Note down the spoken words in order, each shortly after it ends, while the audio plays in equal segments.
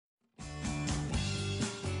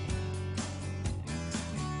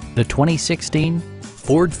The 2016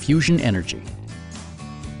 Ford Fusion Energi.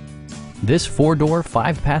 This four-door,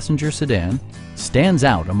 five-passenger sedan stands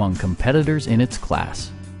out among competitors in its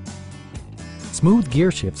class. Smooth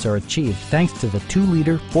gear shifts are achieved thanks to the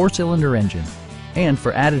 2-liter four-cylinder engine. And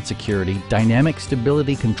for added security, dynamic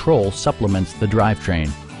stability control supplements the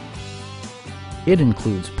drivetrain. It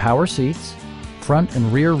includes power seats, front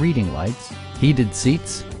and rear reading lights, heated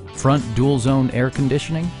seats, front dual-zone air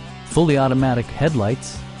conditioning, fully automatic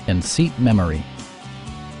headlights, and seat memory.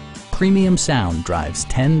 Premium sound drives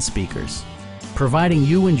 10 speakers, providing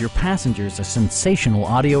you and your passengers a sensational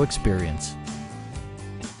audio experience.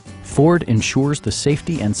 Ford ensures the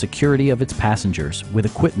safety and security of its passengers with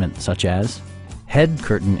equipment such as head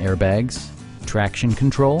curtain airbags, traction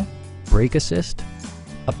control, brake assist,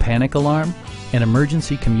 a panic alarm, an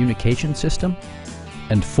emergency communication system,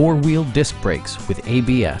 and four-wheel disc brakes with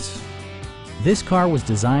ABS. This car was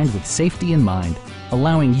designed with safety in mind,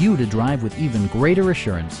 allowing you to drive with even greater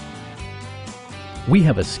assurance. We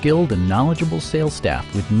have a skilled and knowledgeable sales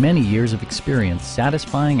staff with many years of experience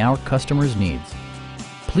satisfying our customers' needs.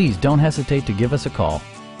 Please don't hesitate to give us a call.